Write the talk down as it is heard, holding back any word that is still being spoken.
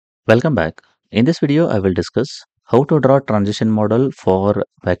Welcome back. In this video, I will discuss how to draw transition model for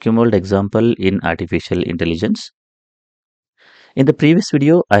vacuum world example in artificial intelligence. In the previous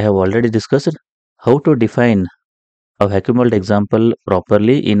video, I have already discussed how to define a vacuum world example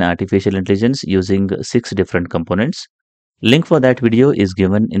properly in artificial intelligence using 6 different components. Link for that video is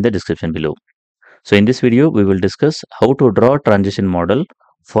given in the description below. So in this video, we will discuss how to draw transition model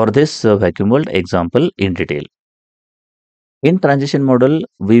for this vacuum world example in detail. In transition model,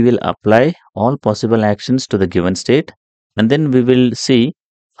 we will apply all possible actions to the given state and then we will see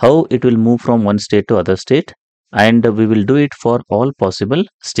how it will move from one state to other state and we will do it for all possible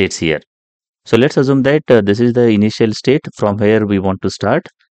states here. So let's assume that this is the initial state from where we want to start.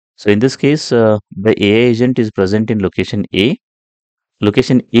 So in this case, the AI agent is present in location A.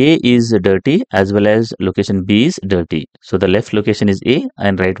 Location A is dirty as well as location B is dirty. So the left location is A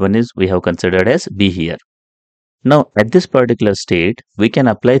and right one is we have considered as B here. Now, at this particular state, we can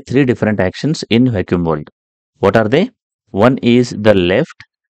apply 3 different actions in vacuum world. What are they? One is the left.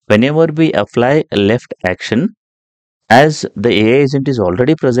 Whenever we apply a left action, as the AI agent is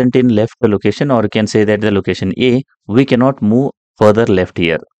already present in left location, or you can say that the location A, we cannot move further left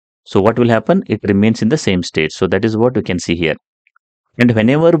here. So what will happen? It remains in the same state. So that is what we can see here. And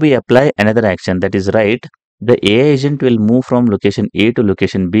whenever we apply another action, that is right, the AI agent will move from location A to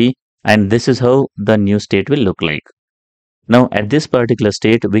location B, and this is how the new state will look like. Now at this particular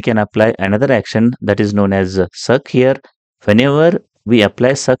state, we can apply another action that is known as suck here. Whenever we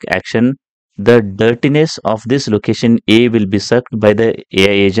apply suck action, the dirtiness of this location A will be sucked by the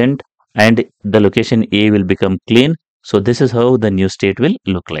AI agent and the location A will become clean. So this is how the new state will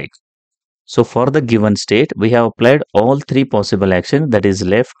look like. So for the given state, we have applied all 3 possible actions, that is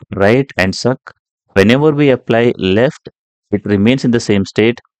left, right and suck. Whenever we apply left, it remains in the same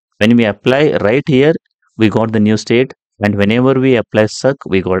state. When we apply right here, we got the new state, and whenever we apply suck,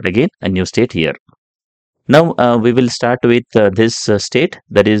 we got again a new state here. Now we will start with this state,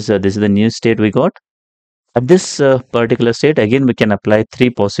 that is this is the new state we got. At this particular state, again we can apply 3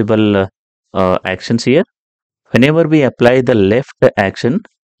 possible actions here. Whenever we apply the left action,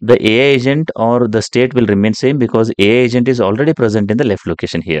 the AI agent or the state will remain same because AI agent is already present in the left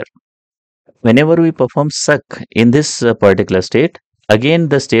location here. Whenever we perform suck in this particular state, again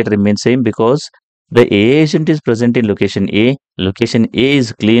the state remains same because the AI agent is present in location A. Location A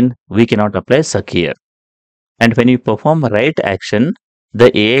is clean. We cannot apply suck here. And when you perform right action,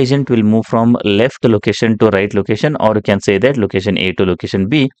 the AI agent will move from left location to right location, or you can say that location A to location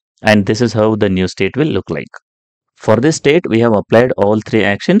B. And this is how the new state will look like. For this state, we have applied all 3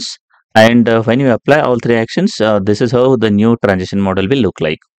 actions. And when you apply all 3 actions, this is how the new transition model will look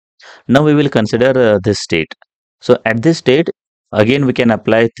like. Now we will consider this state. So at this state, again we can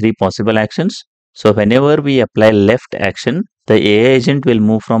apply 3 possible actions. So whenever we apply left action, the AI agent will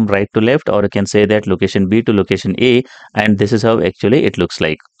move from right to left, or you can say that location B to location A, and this is how actually it looks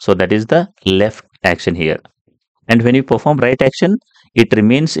like. So that is the left action here. And when you perform right action, it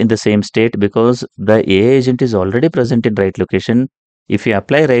remains in the same state because the AI agent is already present in right location. If you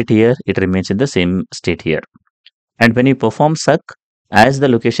apply right here, it remains in the same state here. And when you perform suck, as the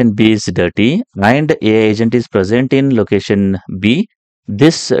location B is dirty and AI agent is present in location B,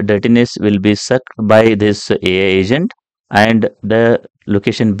 this dirtiness will be sucked by this AI agent and the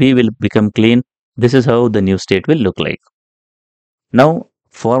location B will become clean. This is how the new state will look like. Now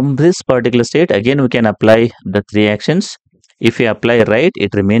from this particular state, again we can apply the 3 actions. If you apply right,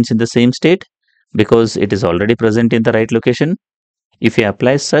 it remains in the same state because it is already present in the right location. If you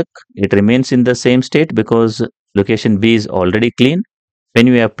apply suck, it remains in the same state because location B is already clean. When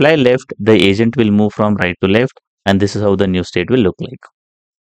you apply left, the agent will move from right to left, and this is how the new state will look like.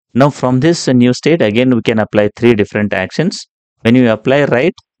 Now from this new state, again we can apply 3 different actions. When you apply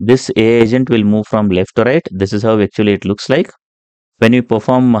right, this AI agent will move from left to right. This is how actually it looks like. When you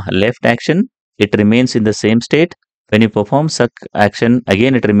perform left action, it remains in the same state. When you perform suck action,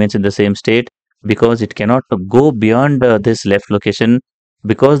 again it remains in the same state because it cannot go beyond this left location.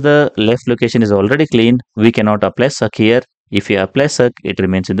 Because the left location is already clean, we cannot apply suck here. If you apply suck, it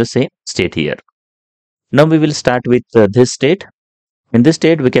remains in the same state here. Now we will start with this state. In this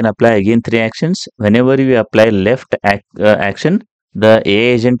state, we can apply again 3 actions. Whenever you apply left action, the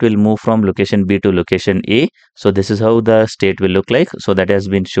AI agent will move from location B to location A. So this is how the state will look like. So that has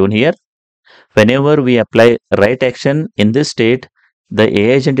been shown here. Whenever we apply right action in this state, the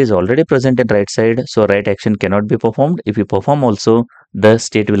AI agent is already present at right side. So right action cannot be performed. If you perform also, the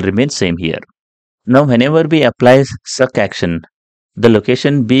state will remain same here. Now whenever we apply suck action, the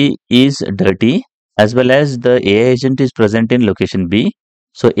location B is dirty as well as the AI agent is present in location B.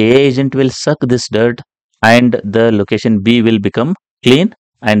 So AI agent will suck this dirt and the location B will become clean.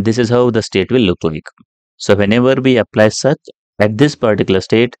 and this is how the state will look like. So whenever we apply suck at this particular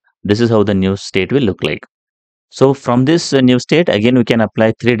state, this is how the new state will look like. So from this new state, again we can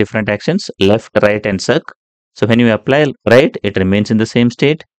apply three different actions: left, right, and suck. So when you apply right, it remains in the same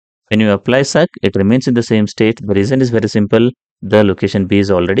state. When you apply suck, it remains in the same state. The reason is very simple. The location B is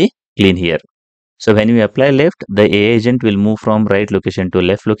already clean here. So when we apply left, the AI agent will move from right location to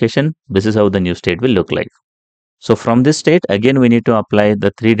left location. This is how the new state will look like. So from this state, again we need to apply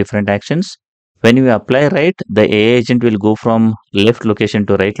the three different actions. When we apply right, the AI agent will go from left location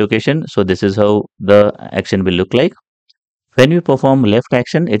to right location. So this is how the action will look like. When we perform left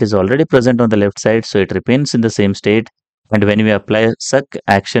action, it is already present on the left side, so it remains in the same state. And when we apply suck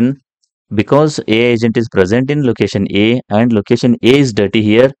action, because AI agent is present in location A and location A is dirty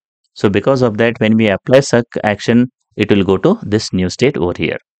here, so because of that, when we apply suck action, it will go to this new state over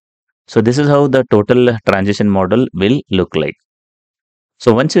here. So this is how the total transition model will look like.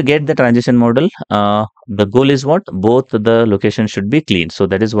 So once you get the transition model, the goal is what? Both the locations should be clean. So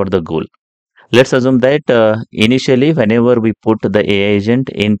that is what the goal. Let's assume that initially, whenever we put the AI agent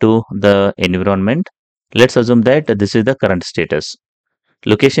into the environment, let's assume that this is the current status.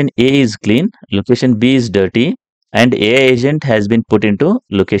 Location A is clean, location B is dirty, and AI agent has been put into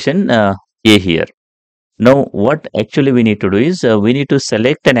location A here. Now, what actually we need to do is we need to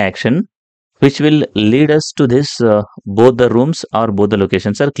select an action which will lead us to this both the rooms or both the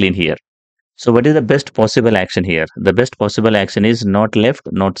locations are clean here. So what is the best possible action here? The best possible action is not left,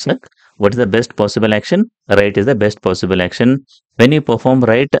 not suck. What is the best possible action? Right is the best possible action. When you perform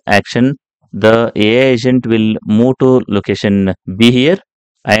right action, the AI agent will move to location B here,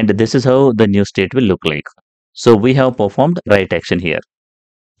 and this is how the new state will look like. So we have performed right action here.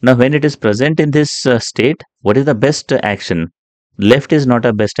 Now when it is present in this state, what is the best action? Left is not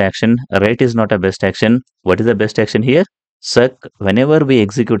a best action, right is not a best action. What is the best action here? Suck. Whenever we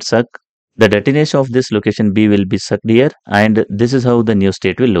execute suck, the dirtiness of this location B will be sucked here, and this is how the new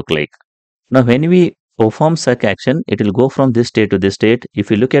state will look like. Now when we perform suck action, it will go from this state to this state. If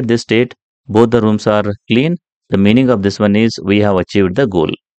you look at this state, both the rooms are clean. The meaning of this one is we have achieved the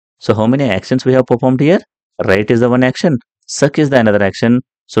goal. So how many actions we have performed here? Right is the one action, suck is the another action.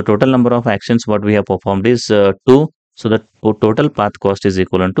 So total number of actions what we have performed is 2. So the total path cost is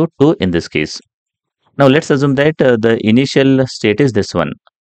equivalent to 2 in this case. Now let's assume that the initial state is this one.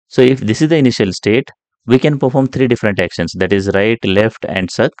 So if this is the initial state, we can perform three different actions, that is right, left, and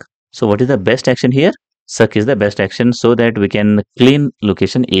suck. So what is the best action here? Suck is the best action so that we can clean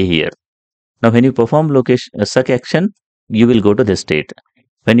location A here. Now when you perform location suck action, you will go to this state.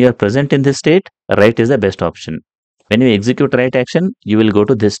 When you are present in this state, right is the best option. When you execute right action, you will go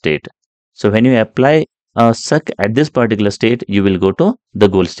to this state. So when you apply suck at this particular state, you will go to the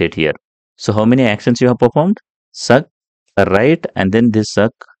goal state here. So how many actions you have performed? Suck, right, and then this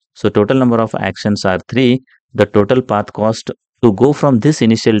suck. So total number of actions are 3. The total path cost to go from this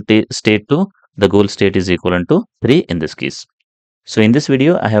initial state to the goal state is equivalent to 3 in this case. So in this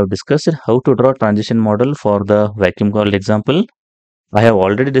video, I have discussed how to draw transition model for the vacuum world example. I have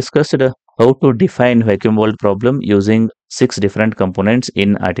already discussed how to define vacuum world problem using 6 different components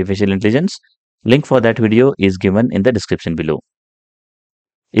in artificial intelligence. Link for that video is given in the description below.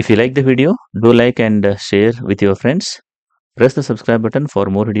 If you like the video, do like and share with your friends. Press the subscribe button for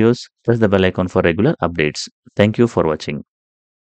more videos. Press the bell icon for regular updates. Thank you for watching.